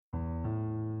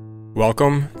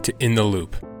Welcome to In the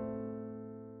Loop.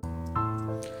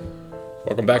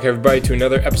 Welcome back, everybody, to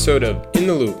another episode of In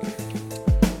the Loop.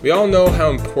 We all know how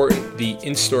important the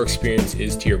in-store experience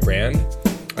is to your brand.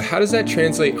 But how does that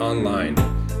translate online?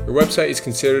 Your website is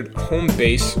considered home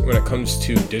base when it comes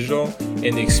to digital,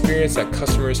 and the experience that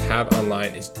customers have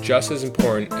online is just as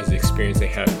important as the experience they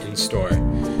have in-store.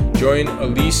 Join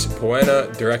Elise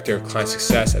Poena, Director of Client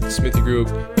Success at the Smithy Group,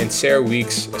 and Sarah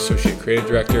Weeks, Associate Creative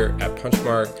Director at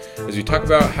Punchmark, as we talk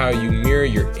about how you mirror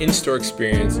your in-store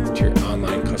experience to your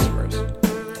online customers.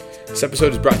 This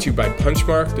episode is brought to you by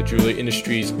Punchmark, the jewelry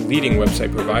industry's leading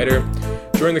website provider.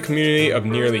 Join the community of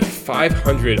nearly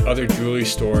 500 other jewelry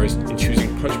stores in choosing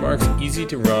Punchmark's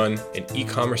easy-to-run and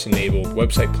e-commerce enabled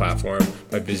website platform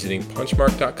by visiting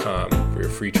punchmark.com for your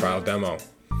free trial demo.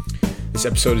 This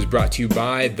episode is brought to you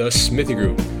by the Smithy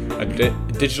Group, a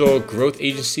digital growth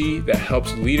agency that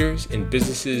helps leaders and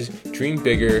businesses dream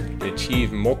bigger and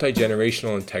achieve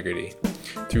multi-generational integrity.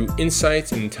 Through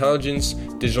insights and intelligence,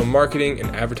 digital marketing,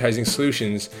 and advertising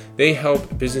solutions, they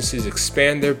help businesses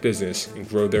expand their business and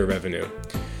grow their revenue.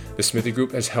 The Smithy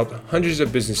Group has helped hundreds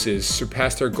of businesses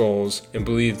surpass their goals and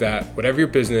believe that whatever your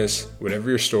business, whatever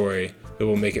your story, it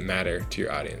will make it matter to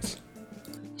your audience.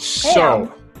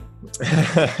 So,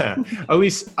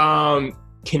 Elise,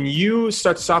 can you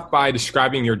start us off by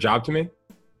describing your job to me?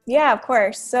 Yeah, of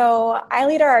course. So I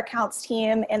lead our accounts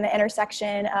team in the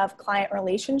intersection of client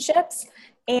relationships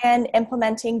and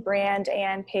implementing brand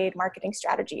and paid marketing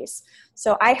strategies.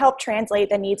 So I help translate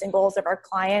the needs and goals of our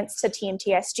clients to Team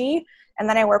TSG, and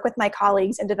then I work with my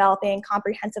colleagues in developing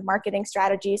comprehensive marketing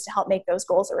strategies to help make those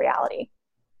goals a reality.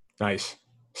 Nice.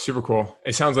 Super cool.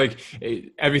 It sounds like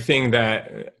everything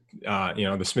that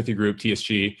the Smithy Group,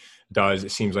 TSG, does,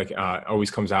 it seems like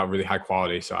always comes out really high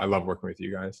quality. So I love working with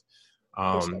you guys.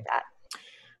 Appreciate that.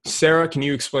 Sarah, can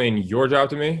you explain your job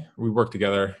to me? We work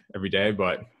together every day,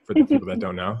 but for the people that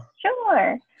don't know.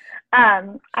 Sure.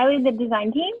 I lead the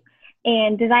design team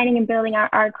and designing and building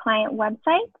our client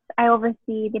websites. I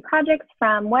oversee the projects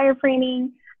from wireframing,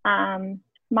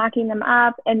 mocking them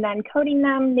up, and then coding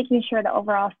them, making sure the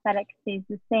overall aesthetic stays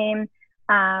the same.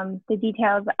 The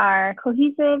details are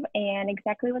cohesive and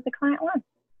exactly what the client wants.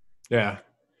 Yeah.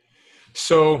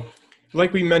 So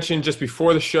like we mentioned just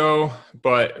before the show,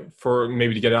 but for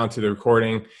maybe to get onto the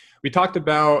recording, we talked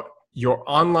about your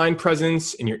online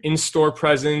presence and your in-store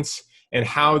presence and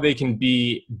how they can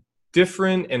be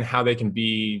different and how they can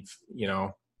be,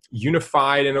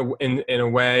 unified in a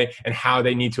way, and how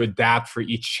they need to adapt for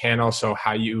each channel. So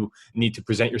how you need to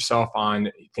present yourself on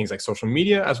things like social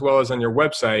media as well as on your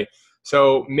website.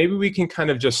 So maybe we can kind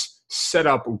of just set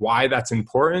up why that's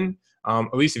important.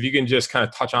 At least if you can just kind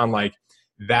of touch on like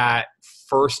that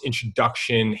first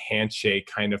introduction handshake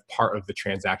kind of part of the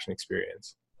transaction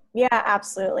experience. Yeah,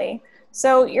 absolutely.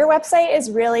 So your website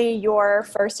is really your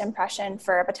first impression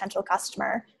for a potential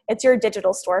customer. It's your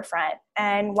digital storefront.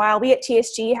 And while we at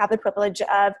TSG have the privilege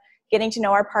of getting to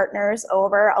know our partners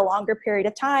over a longer period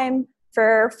of time,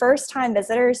 for first-time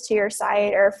visitors to your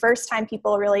site or first-time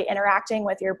people really interacting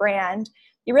with your brand,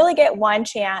 you really get one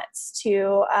chance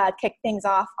to kick things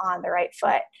off on the right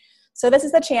foot. So this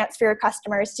is the chance for your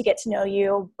customers to get to know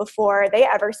you before they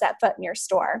ever set foot in your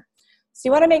store. So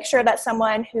you want to make sure that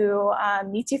someone who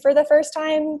meets you for the first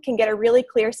time can get a really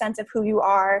clear sense of who you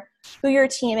are, who your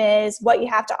team is, what you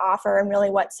have to offer, and really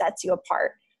what sets you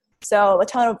apart. So the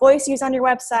tone of voice you use on your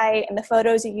website and the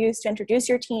photos you use to introduce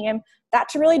your team, that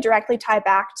should really directly tie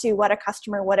back to what a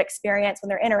customer would experience when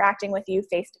they're interacting with you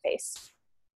face to face.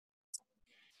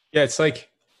 Yeah, it's like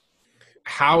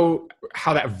how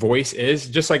that voice is,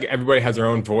 just like everybody has their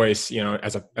own voice,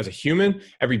 as a human,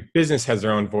 every business has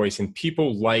their own voice, and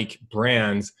people like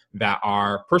brands that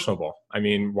are personable. I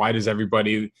mean, why does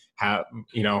everybody have,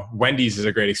 Wendy's is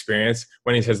a great experience.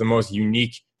 Wendy's has the most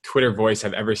unique Twitter voice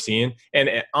I've ever seen. And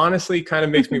it honestly kind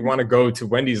of makes me want to go to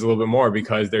Wendy's a little bit more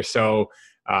because they're so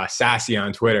sassy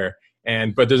on Twitter.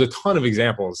 But there's a ton of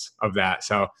examples of that.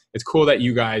 So it's cool that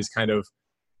you guys kind of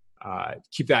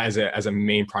keep that as a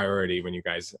main priority when you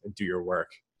guys do your work.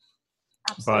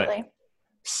 Absolutely. But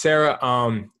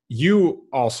Sarah, you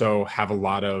also have a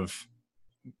lot of,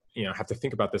 have to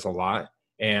think about this a lot.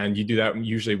 And you do that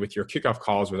usually with your kickoff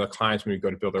calls with our clients when we go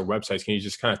to build their websites. Can you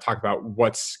just kind of talk about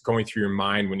what's going through your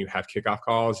mind when you have kickoff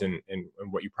calls and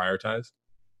what you prioritize?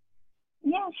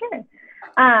 Yeah,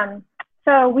 sure.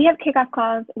 So we have kickoff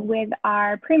calls with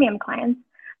our premium clients.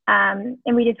 And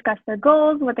we discuss their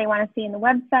goals, what they want to see in the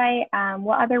website,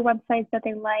 what other websites that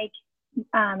they like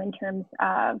in terms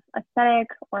of aesthetic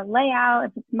or layout,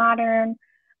 if it's modern.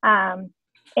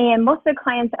 And most of the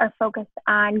clients are focused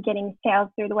on getting sales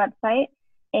through the website.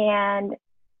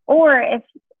 Or if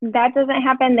that doesn't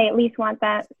happen, they at least want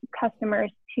that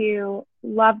customers to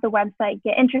love the website,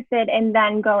 get interested, and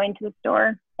then go into the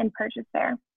store and purchase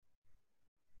there.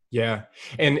 Yeah.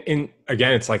 And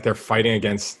again, it's like they're fighting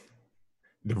against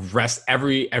the rest,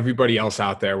 everybody else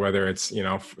out there, whether it's,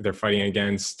 they're fighting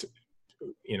against,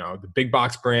 the big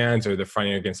box brands, or they're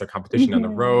fighting against their competition on the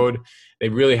road. They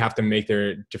really have to make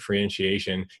their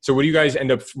differentiation. So what do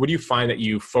you find that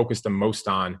you focus the most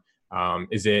on?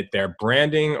 Is it their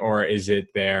branding, or is it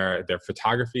their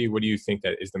photography? What do you think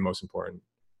that is the most important?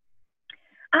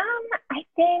 I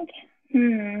think,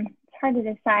 it's hard to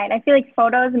decide. I feel like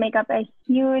photos make up a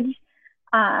huge,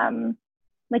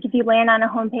 like if you land on a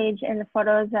homepage and the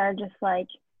photos are just like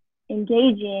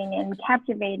engaging and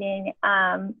captivating,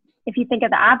 if you think of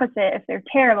the opposite, if they're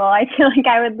terrible, I feel like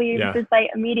I would leave the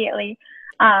site immediately.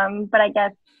 But I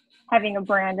guess having a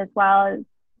brand as well is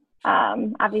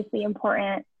obviously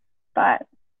important, but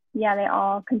yeah, they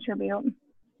all contribute.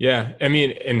 Yeah. I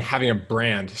mean, and having a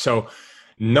brand. So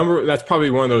that's probably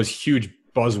one of those huge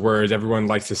buzzwords everyone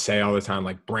likes to say all the time,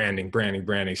 like branding.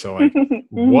 So like,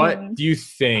 what do you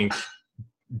think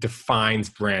defines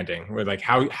branding? Or like,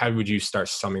 how would you start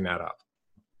summing that up?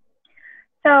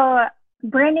 So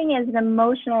branding is an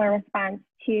emotional response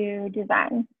to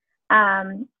design.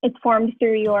 It's formed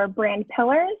through your brand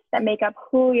pillars that make up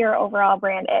who your overall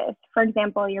brand is. For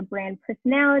example, your brand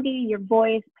personality, your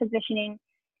voice, positioning.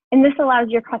 And this allows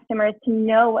your customers to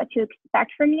know what to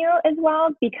expect from you as well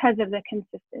because of the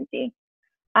consistency.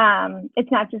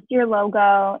 It's not just your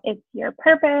logo, it's your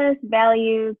purpose,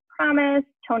 values, promise,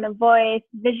 tone of voice,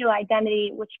 visual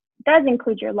identity, which does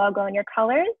include your logo and your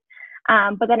colors,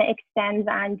 but then it extends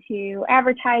onto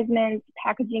advertisements,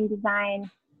 packaging design,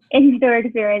 in-store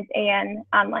experience, and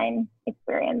online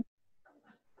experience.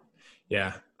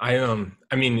 Yeah. I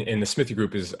mean, and the Smithy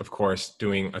Group is, of course,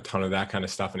 doing a ton of that kind of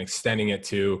stuff and extending it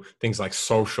to things like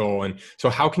social. And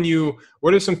so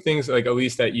what are some things like, at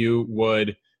least, that you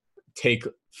would take,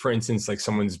 for instance, like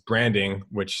someone's branding,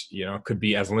 which, could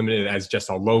be as limited as just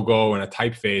a logo and a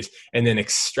typeface, and then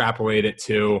extrapolate it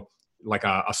to like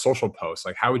a social post?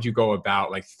 Like, how would you go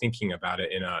about like thinking about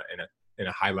it in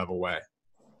a high level way?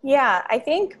 Yeah, I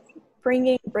think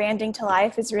bringing branding to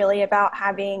life is really about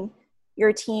having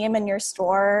your team and your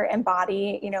store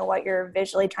embody, what you're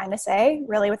visually trying to say,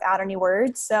 really without any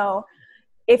words. So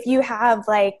if you have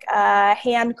like a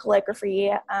hand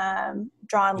calligraphy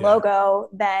drawn logo,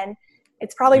 then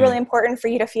it's probably really important for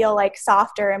you to feel like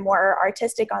softer and more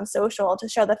artistic on social to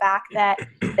show the fact that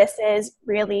this is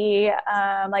really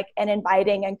like an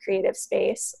inviting and creative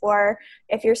space. Or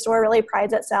if your store really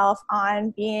prides itself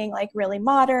on being like really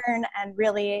modern and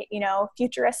really,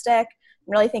 futuristic,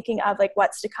 really thinking of like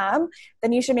what's to come,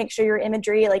 then you should make sure your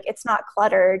imagery, like it's not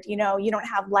cluttered, you don't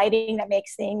have lighting that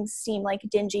makes things seem like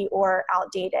dingy or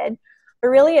outdated. But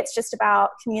really it's just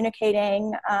about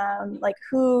communicating like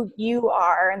who you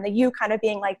are, and the you kind of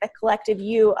being like the collective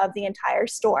you of the entire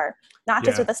store, not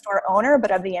just with the store owner,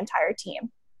 but of the entire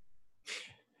team.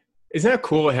 Isn't that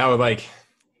cool how like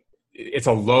it's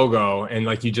a logo and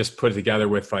like you just put it together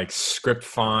with like script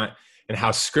font, and how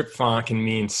script font can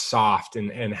mean soft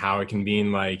and how it can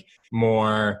mean like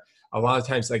more, a lot of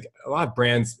times, like a lot of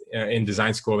brands in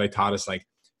design school, they taught us like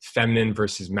feminine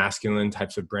versus masculine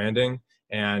types of branding.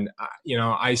 And,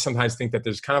 I sometimes think that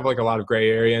there's kind of like a lot of gray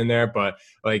area in there, but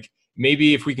like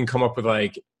maybe if we can come up with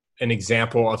like an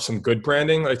example of some good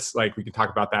branding, it's like, we can talk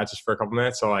about that just for a couple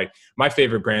minutes. So like my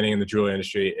favorite branding in the jewelry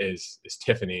industry is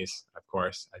Tiffany's, of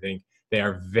course. I think they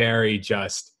are very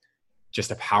just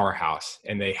a powerhouse,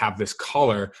 and they have this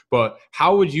color. But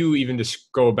how would you even just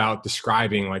go about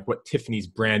describing like what Tiffany's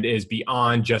brand is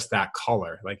beyond just that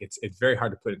color? Like it's very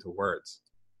hard to put into words,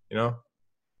 You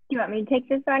want me to take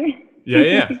this one?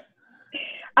 Yeah.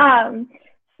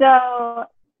 So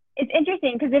it's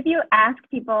interesting because if you ask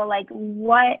people like,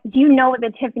 what do you know what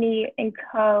the Tiffany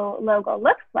 & Co. logo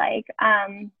looks like?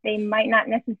 They might not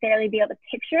necessarily be able to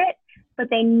picture it, but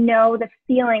they know the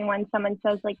feeling when someone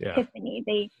says like Tiffany.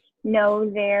 They know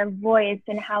their voice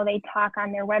and how they talk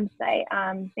on their website.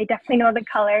 They definitely know the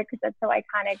color because that's so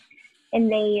iconic. And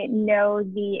they know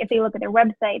if they look at their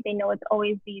website, they know it's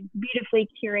always these beautifully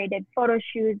curated photo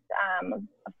shoots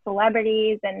of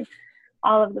celebrities, and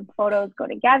all of the photos go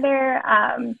together.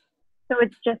 So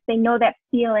it's just, they know that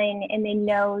feeling, and they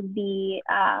know the,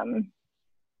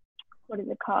 what is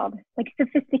it called? Like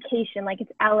sophistication, like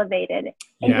it's elevated.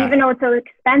 And even though it's so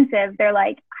expensive, they're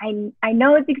like, I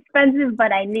know it's expensive,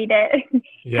 but I need it.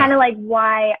 Kind of like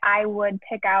why I would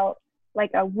pick out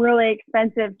like a really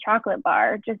expensive chocolate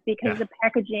bar, just because the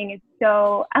packaging is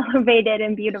so elevated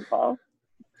and beautiful.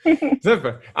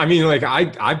 I mean, like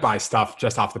I buy stuff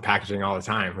just off the packaging all the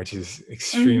time, which is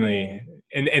extremely,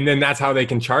 and then that's how they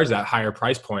can charge that higher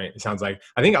price point. It sounds like,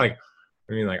 I think like,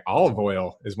 I mean, like olive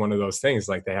oil is one of those things.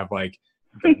 Like they have like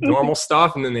the normal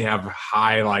stuff, and then they have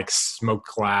high like smoked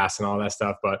glass and all that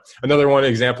stuff. But another one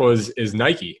example is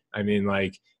Nike. I mean,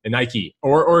 like a Nike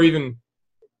or even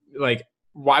like,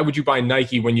 why would you buy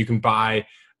Nike when you can buy,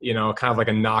 you know, kind of like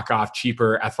a knockoff,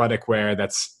 cheaper athletic wear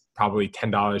that's probably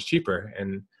 $10 cheaper?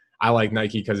 And I like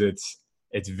Nike because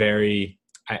it's very,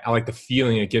 I like the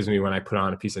feeling it gives me when I put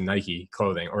on a piece of Nike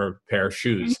clothing or a pair of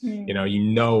shoes. You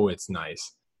know, it's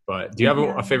nice. But do you have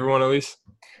a favorite one, Elise?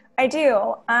 I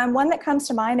do. One that comes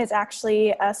to mind is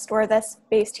actually a store that's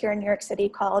based here in New York City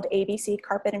called ABC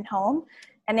Carpet and Home.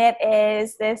 And it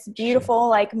is this beautiful,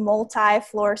 like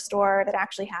multi-floor store that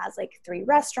actually has like 3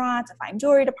 restaurants, a fine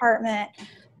jewelry department,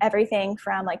 everything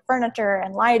from like furniture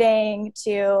and lighting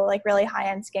to like really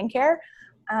high-end skincare.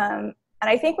 And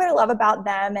I think what I love about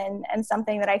them and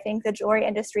something that I think the jewelry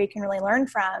industry can really learn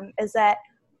from is that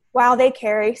while they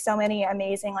carry so many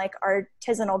amazing like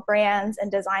artisanal brands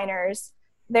and designers,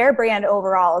 their brand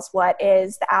overall is what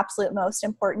is the absolute most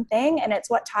important thing, and it's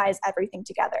what ties everything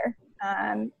together.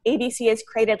 ABC has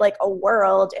created like a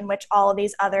world in which all of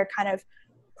these other kind of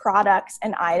products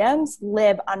and items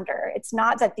live under. It's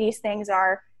not that these things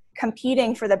are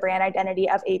competing for the brand identity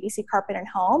of ABC Carpet and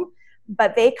Home,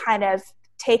 but they kind of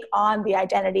take on the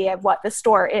identity of what the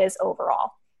store is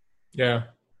overall. Yeah.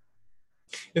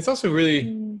 It's also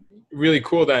really, really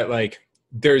cool that like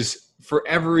there's, for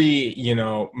every, you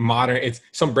know, modern, it's,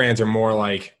 some brands are more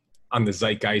like on the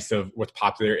zeitgeist of what's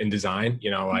popular in design,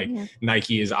 you know, like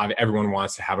Nike is, everyone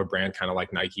wants to have a brand kind of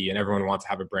like Nike, and everyone wants to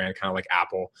have a brand kind of like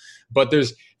Apple. But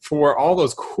there's, for all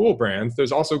those cool brands,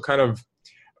 there's also kind of,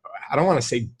 I don't want to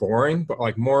say boring, but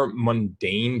like more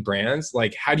mundane brands.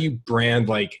 Like how do you brand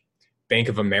like Bank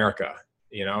of America?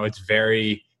 You know, it's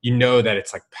very, you know, that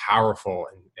it's like powerful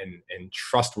and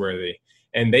trustworthy.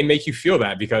 And they make you feel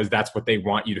that because that's what they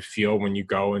want you to feel when you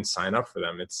go and sign up for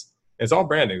them. It's all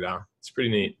branding though. It's pretty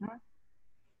neat.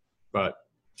 But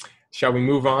shall we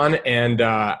move on? And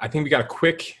I think we got a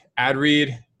quick ad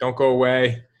read. Don't go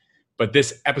away. But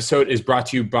this episode is brought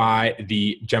to you by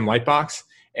the Gem Lightbox.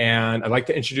 And I'd like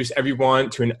to introduce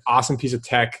everyone to an awesome piece of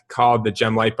tech called the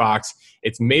Gem Lightbox.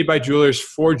 It's made by jewelers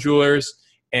for jewelers.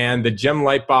 And the Gem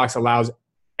Lightbox allows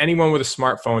anyone with a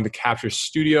smartphone to capture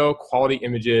studio quality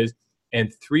images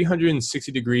and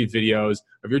 360-degree videos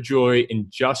of your jewelry in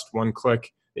just one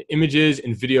click. The images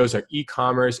and videos are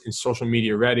e-commerce and social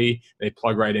media ready. They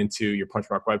plug right into your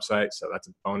Punchmark website, so that's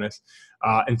a bonus.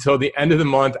 Until the end of the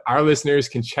month, our listeners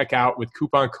can check out with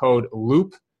coupon code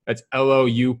LOOP, that's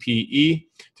LOUPE,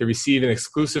 to receive an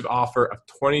exclusive offer of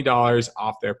 $20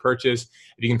 off their purchase.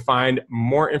 You can find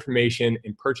more information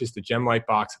and purchase the Gem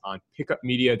Lightbox on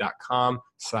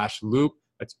pickupmedia.com/loop.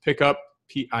 That's pickup,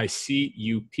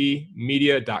 PICUP,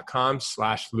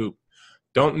 media.com/loop.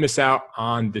 Don't miss out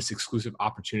on this exclusive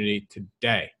opportunity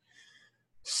today.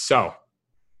 So,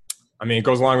 I mean, it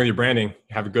goes along with your branding. You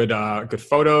have good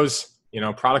photos, you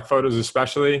know, product photos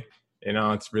especially. You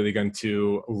know, it's really going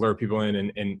to lure people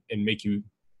in and make you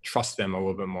trust them a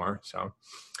little bit more. So,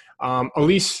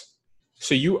 Elise,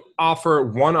 so you offer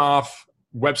one-off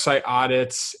website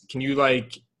audits. Can you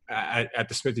at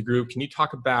the Smithy Group, can you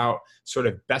talk about sort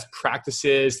of best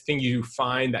practices, things you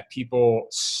find that people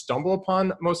stumble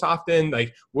upon most often?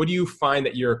 Like, what do you find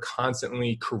that you're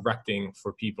constantly correcting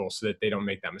for people so that they don't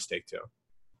make that mistake too?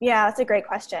 Yeah, that's a great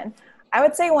question. I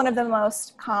would say one of the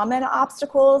most common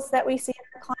obstacles that we see in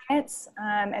our clients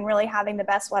and really having the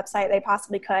best website they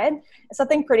possibly could is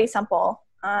something pretty simple.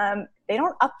 They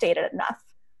don't update it enough.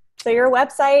 So your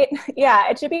website,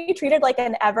 it should be treated like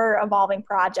an ever-evolving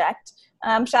project.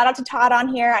 Shout out to Todd on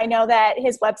here. I know that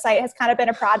his website has kind of been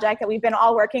a project that we've been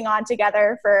all working on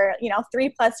together for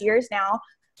 3+ years now,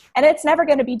 and it's never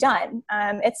going to be done.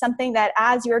 It's something that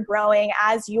as you're growing,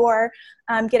 as you're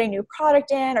getting new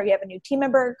product in, or you have a new team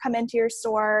member come into your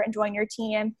store and join your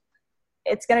team,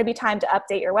 it's going to be time to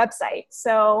update your website.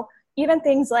 So even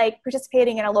things like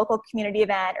participating in a local community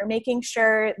event or making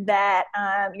sure that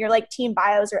your team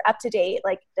bios are up to date.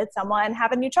 Like, did someone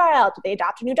have a new child? Did they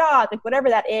adopt a new dog? Like, whatever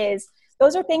that is,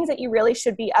 those are things that you really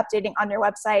should be updating on your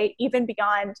website, even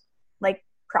beyond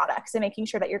products, and making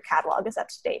sure that your catalog is up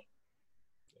to date.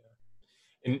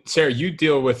 And Sarah, you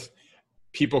deal with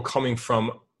people coming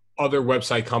from other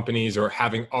website companies or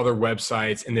having other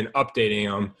websites and then updating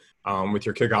them with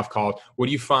your kickoff call. What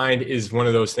do you find is one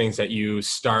of those things that you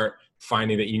start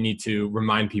finding that you need to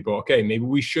remind people, okay, maybe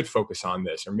we should focus on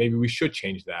this, or maybe we should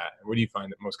change that? What do you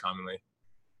find that most commonly?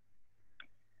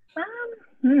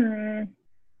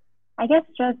 I guess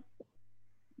just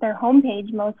their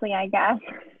homepage mostly, I guess.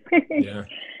 Yeah.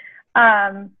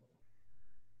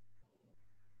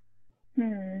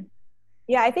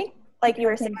 Yeah, I think like you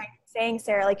were saying,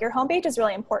 Sarah, like your homepage is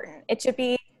really important. It should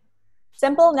be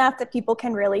simple enough that people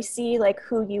can really see like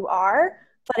who you are,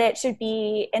 but it should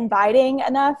be inviting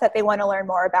enough that they want to learn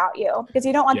more about you, because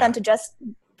you don't want them to just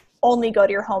only go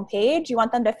to your homepage. You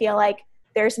want them to feel like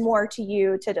there's more to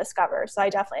you to discover. So I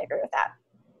definitely agree with that.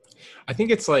 I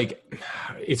think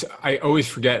I always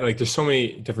forget, like there's so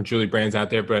many different jewelry brands out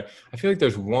there, but I feel like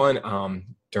there's one,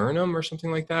 Durham or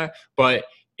something like that, but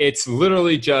it's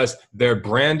literally just they're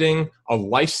branding a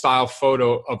lifestyle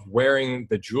photo of wearing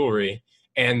the jewelry.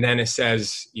 And then it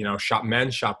says, shop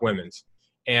men's, shop women's.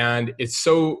 And it's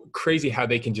so crazy how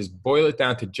they can just boil it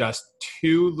down to just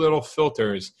two little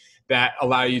filters that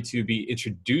allow you to be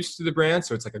introduced to the brand.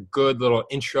 So it's like a good little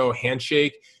intro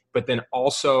handshake, but then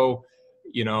also,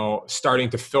 starting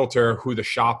to filter who the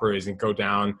shopper is and go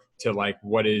down to like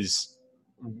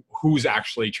who's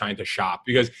actually trying to shop.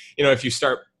 Because, if you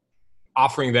start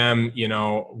offering them,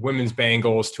 women's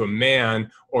bangles to a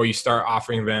man, or you start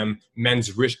offering them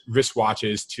men's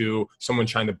wristwatches to someone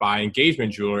trying to buy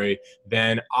engagement jewelry,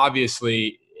 then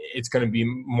obviously it's going to be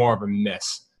more of a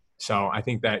miss. So I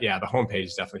think that, the homepage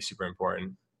is definitely super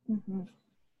important. Mm-hmm.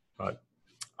 But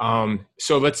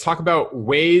so let's talk about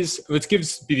ways. Let's give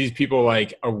these people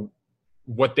like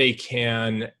what they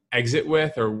can exit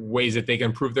with, or ways that they can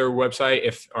improve their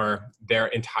website or their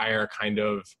entire kind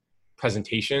of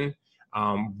presentation.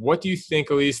 What do you think,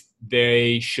 Elise,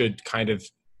 they should kind of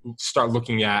start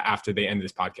looking at after they end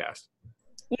this podcast?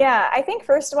 Yeah, I think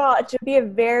first of all, it should be a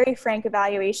very frank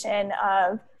evaluation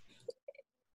of,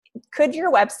 could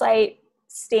your website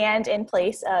stand in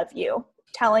place of you?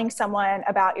 Telling someone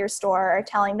about your store, or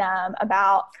telling them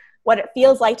about what it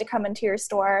feels like to come into your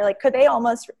store. Like, could they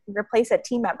almost replace a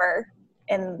team member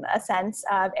in a sense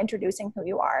of introducing who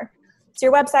you are? So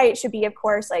your website should be, of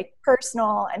course, like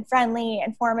personal and friendly,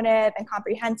 informative and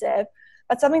comprehensive.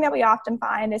 But something that we often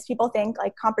find is people think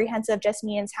like comprehensive just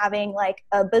means having like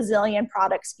a bazillion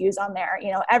product SKUs on there,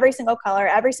 every single color,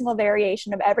 every single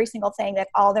variation of every single thing that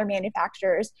all their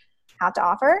manufacturers have to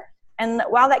offer. And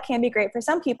while that can be great for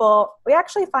some people, we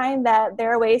actually find that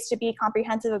there are ways to be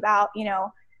comprehensive about,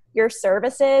 your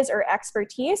services or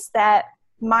expertise that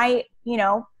might,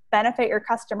 benefit your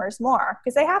customers more,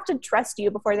 because they have to trust you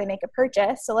before they make a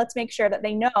purchase. So let's make sure that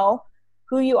they know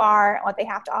who you are and what they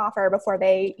have to offer before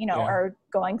they, are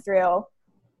going through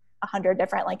 100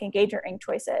 different like engagement ring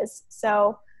choices.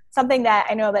 So something that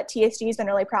I know that TSG has been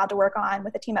really proud to work on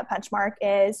with the team at Punchmark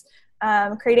is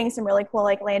creating some really cool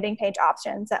like landing page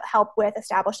options that help with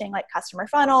establishing like customer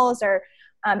funnels, or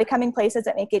becoming places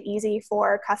that make it easy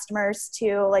for customers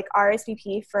to like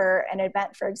RSVP for an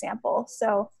event, for example.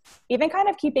 So even kind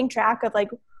of keeping track of like,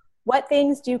 what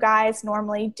things do you guys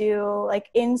normally do like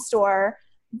in store,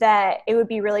 that it would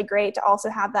be really great to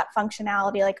also have that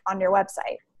functionality like on your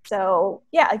website. So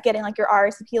getting like your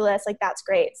RSVP list, like that's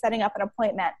great. Setting up an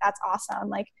appointment, that's awesome.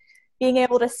 Like being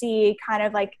able to see kind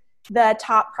of like the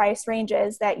top price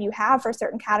ranges that you have for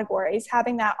certain categories,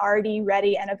 having that already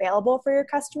ready and available for your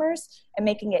customers and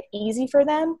making it easy for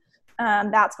them.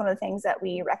 That's one of the things that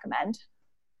we recommend.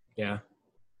 Yeah.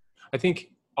 I think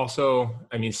also,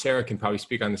 Sarah can probably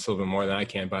speak on this a little bit more than I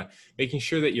can, but making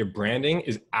sure that your branding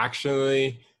is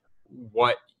actually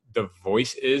what the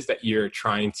voice is that you're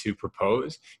trying to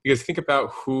propose. Because think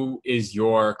about who is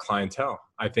your clientele.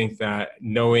 I think that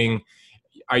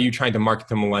are you trying to market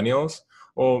to millennials?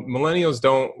 Well, millennials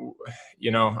don't,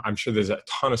 I'm sure there's a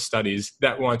ton of studies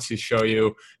that want to show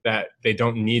you that they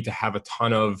don't need to have a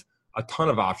ton of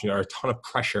options or a ton of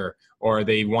pressure, or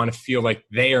they want to feel like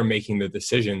they are making the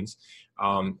decisions.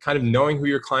 Kind of knowing who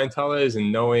your clientele is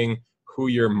and knowing who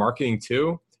you're marketing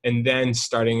to, and then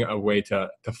starting a way to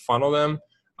funnel them.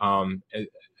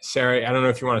 Sarah, I don't know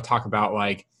if you want to talk about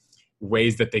like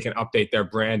ways that they can update their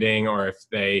branding, or if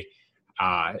they,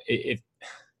 if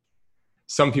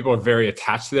some people are very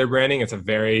attached to their branding. It's a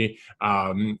very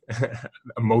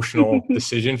emotional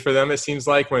decision for them, it seems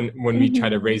like, when we try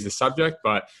to raise the subject.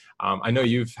 But I know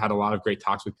you've had a lot of great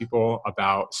talks with people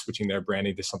about switching their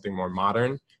branding to something more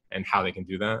modern and how they can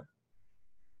do that.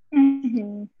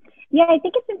 Mm-hmm. Yeah, I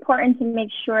think it's important to make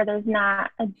sure there's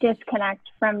not a disconnect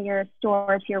from your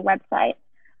store to your website.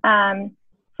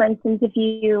 For instance,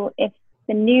 if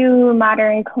the new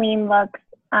modern clean look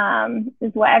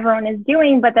is what everyone is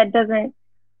doing, but that doesn't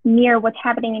mirror what's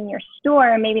happening in your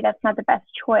store, maybe that's not the best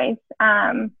choice.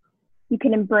 You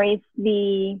can embrace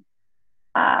the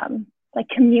like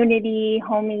community,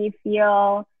 homey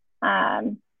feel,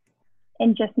 and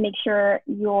just make sure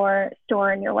your store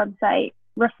and your website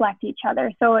reflect each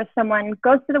other. So if someone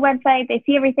goes to the website, they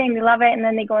see everything, they love it, and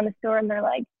then they go in the store and they're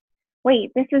like,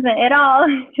 wait, this isn't it all.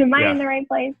 Am I in the right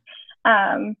place?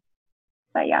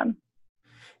 But yeah.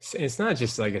 It's not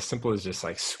just like as simple as just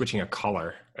like switching a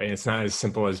color. Right? It's not as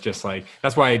simple as just like,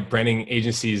 that's why branding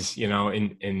agencies,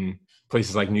 in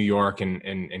places like New York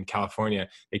and California,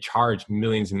 they charge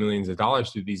millions and millions of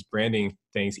dollars to these branding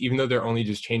things, even though they're only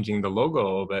just changing the logo a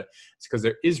little bit. It's because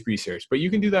there is research, but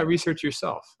you can do that research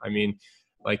yourself. I mean,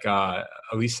 like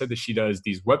Elise said that she does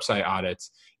these website audits.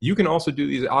 You can also do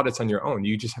these audits on your own.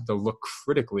 You just have to look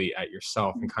critically at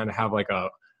yourself and kind of have like a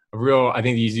real, I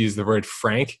think you use the word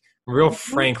frank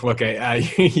look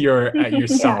at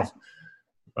yourself.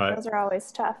 But those are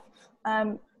always tough.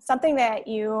 Something that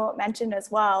you mentioned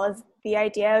as well is the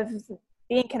idea of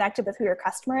being connected with who your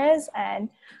customer is. And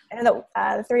I know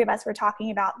that the three of us were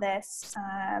talking about this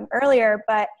earlier,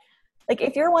 but like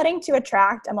if you're wanting to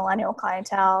attract a millennial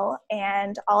clientele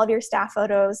and all of your staff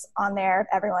photos on there of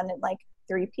everyone in like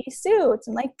 3-piece suits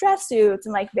and like dress suits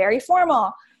and like very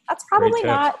formal, that's probably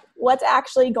not what's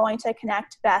actually going to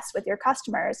connect best with your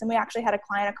customers. And we actually had a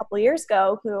client a couple of years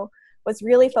ago who was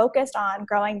really focused on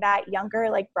growing that younger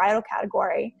like bridal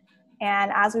category.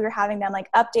 And as we were having them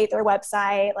like update their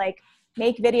website, like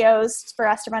make videos for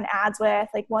us to run ads with,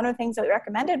 like one of the things that we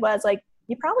recommended was like,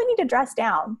 you probably need to dress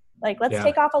down. Like, let's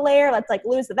take off a layer. Let's like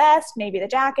lose the vest, maybe the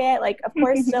jacket, like of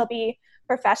course still be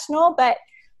professional, but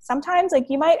sometimes like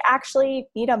you might actually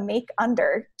need a make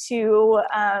under to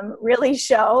really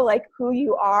show like who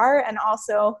you are and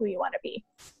also who you want to be.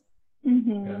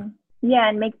 Mm-hmm. Yeah,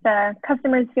 and make the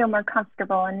customers feel more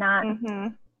comfortable and not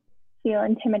feel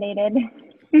intimidated.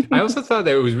 I also thought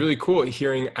that it was really cool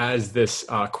hearing as this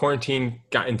quarantine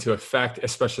got into effect,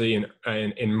 especially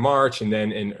in March and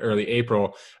then in early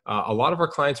April, a lot of our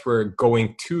clients were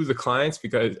going to the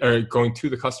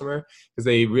customer because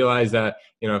they realized that,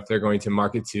 if they're going to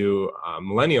market to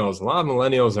millennials, a lot of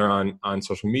millennials are on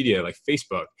social media like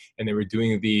Facebook, and they were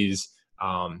doing these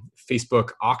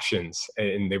Facebook auctions,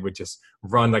 and they would just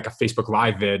run like a Facebook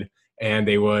live vid, and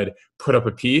they would put up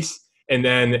a piece. And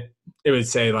then it would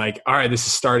say like, all right, this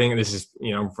is starting. This is,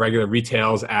 regular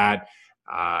retails at,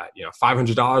 $500.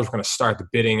 We're going to start the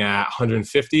bidding at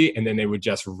 150. And then they would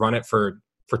just run it for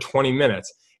 20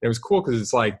 minutes. And it was cool because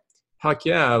it's like, heck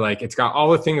yeah. Like it's got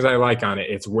all the things I like on it.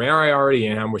 It's where I already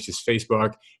am, which is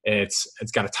Facebook. It's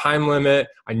got a time limit.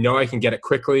 I know I can get it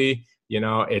quickly.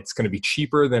 It's going to be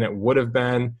cheaper than it would have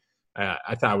been.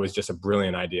 I thought it was just a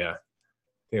brilliant idea.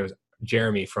 I think it was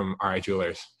Jeremy from RI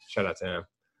Jewelers. Shout out to him.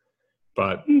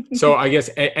 But so I guess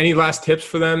any last tips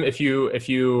for them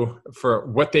for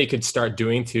what they could start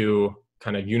doing to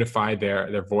kind of unify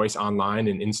their voice online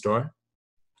and in store?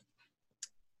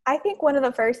 I think one of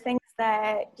the first things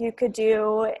that you could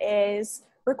do is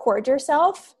record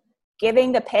yourself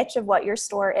giving the pitch of what your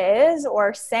store is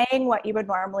or saying what you would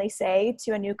normally say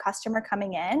to a new customer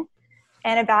coming in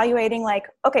and evaluating like,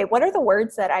 okay, what are the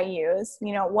words that I use?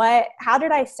 How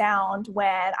did I sound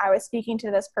when I was speaking to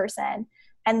this person?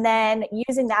 And then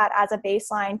using that as a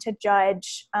baseline to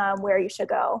judge where you should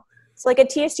go. So like at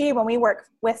TSG, when we work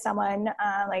with someone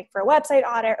like for a website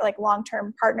audit, or like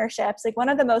long-term partnerships, like one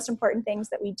of the most important things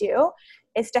that we do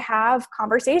is to have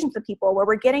conversations with people where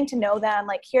we're getting to know them,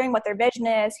 like hearing what their vision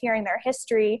is, hearing their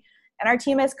history. And our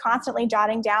team is constantly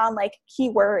jotting down like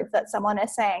keywords that someone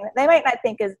is saying that they might not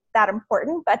think is that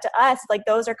important, but to us, like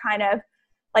those are kind of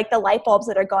like the light bulbs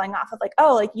that are going off of like,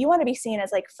 oh, like you want to be seen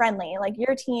as like friendly, like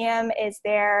your team is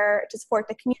there to support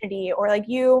the community, or like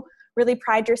you really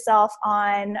pride yourself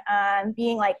on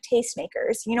being like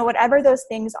tastemakers, whatever those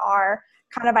things are,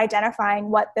 kind of identifying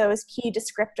what those key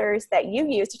descriptors that you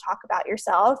use to talk about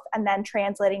yourself and then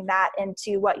translating that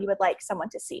into what you would like someone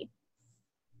to see.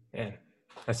 Man,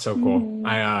 that's so cool.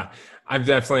 I've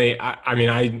definitely,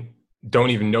 I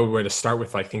don't even know where to start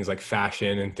with like things like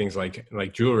fashion and things like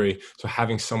jewelry. So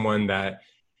having someone that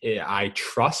I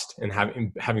trust and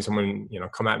having someone,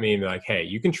 come at me and be like, hey,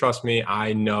 you can trust me.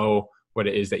 I know what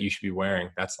it is that you should be wearing.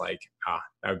 That's like,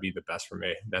 that would be the best for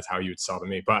me. That's how you would sell to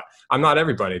me, but I'm not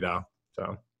everybody though.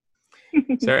 So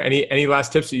is there any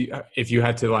last tips if you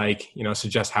had to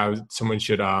suggest how someone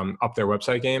should up their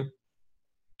website game?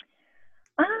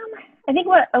 I think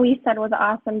what Elise said was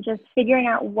awesome. Just figuring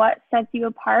out what sets you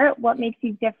apart, what makes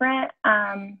you different.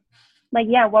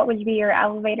 What would be your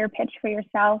elevator pitch for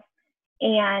yourself,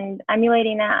 and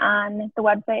emulating that on the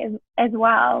website as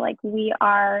well. Like we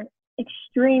are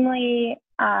extremely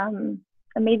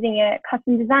amazing at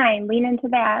custom design. Lean into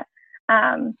that.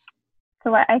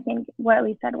 So I think what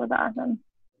Elise said was awesome.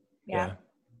 Yeah.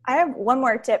 I have one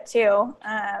more tip too.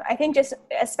 I think just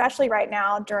especially right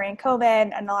now during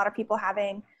COVID and a lot of people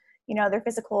having their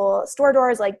physical store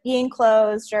doors like being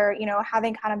closed, or,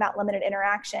 having kind of that limited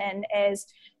interaction, is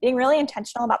being really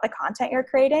intentional about the content you're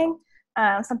creating.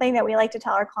 Something that we like to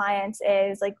tell our clients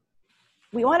is like,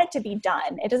 we want it to be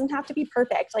done. It doesn't have to be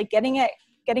perfect. Like getting a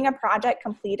project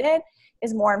completed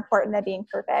is more important than being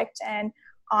perfect. And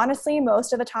honestly,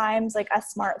 most of the times, like a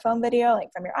smartphone video,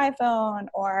 like from your iPhone,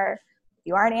 or if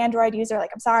you are an Android user,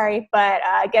 like I'm sorry, but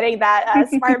getting that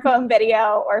smartphone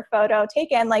video or photo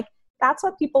taken, like that's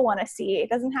what people want to see. It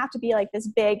doesn't have to be like this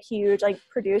big, huge, like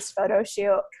produced photo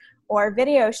shoot or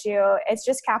video shoot. It's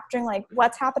just capturing like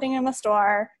what's happening in the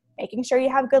store, making sure you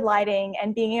have good lighting,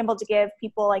 and being able to give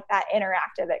people like that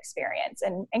interactive experience,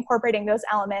 and incorporating those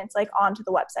elements like onto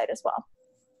the website as well.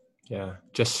 Yeah,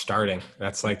 just starting.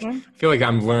 That's like, I feel like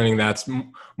I'm learning that's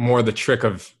more the trick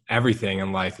of everything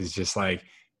in life, is just like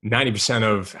 90%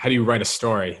 of how do you write a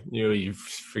story? You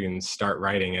freaking start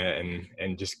writing it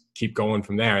and just keep going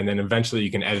from there. And then eventually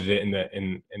you can edit it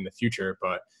in the future.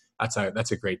 But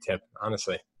that's a great tip,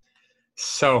 honestly.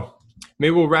 So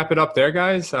maybe we'll wrap it up there,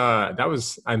 guys.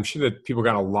 I'm sure that people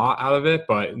got a lot out of it,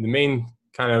 but the main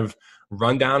kind of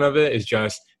rundown of it is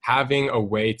just having a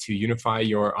way to unify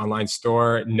your online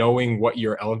store, knowing what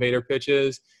your elevator pitch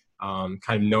is, kind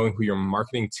of knowing who you're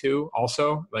marketing to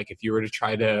also. Like if you were to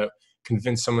try to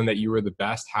convince someone that you were the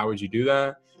best, how would you do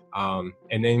that?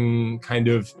 And then kind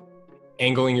of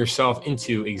angling yourself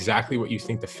into exactly what you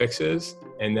think the fix is.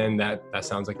 And then that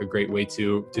sounds like a great way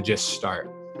to just start.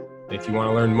 If you want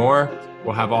to learn more,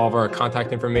 we'll have all of our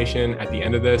contact information at the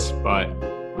end of this, but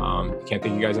can't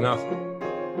thank you guys enough.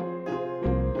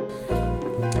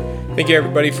 Thank you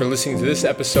everybody for listening to this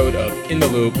episode of In the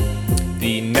Loop.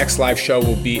 The next live show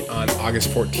will be on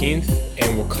August 14th,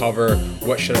 and we'll cover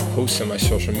what should I post on my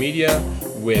social media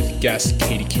with guests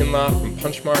Katie Kinlaw from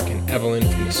Punchmark and Evelyn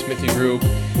from the Smithy Group.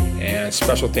 And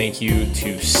special thank you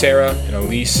to Sarah and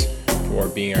Elise for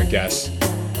being our guests.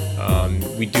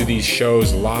 We do these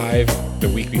shows live the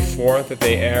week before that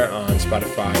they air on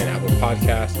Spotify and Apple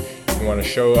Podcasts. If you want to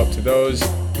show up to those,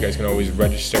 you guys can always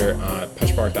register on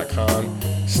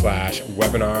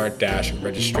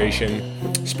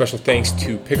punchmark.com/webinar-registration. Special thanks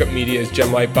to Pickup Media's Gem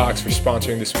Lightbox for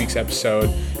sponsoring this week's episode.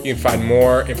 You can find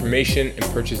more information and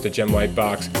purchase the Gem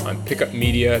Lightbox on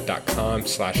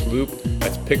pickupmedia.com/loop.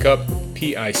 That's pickup,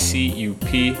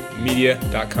 PICUP,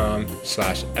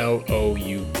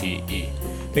 media.com/LOUPE.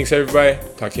 Thanks everybody.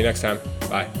 Talk to you next time.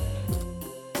 Bye.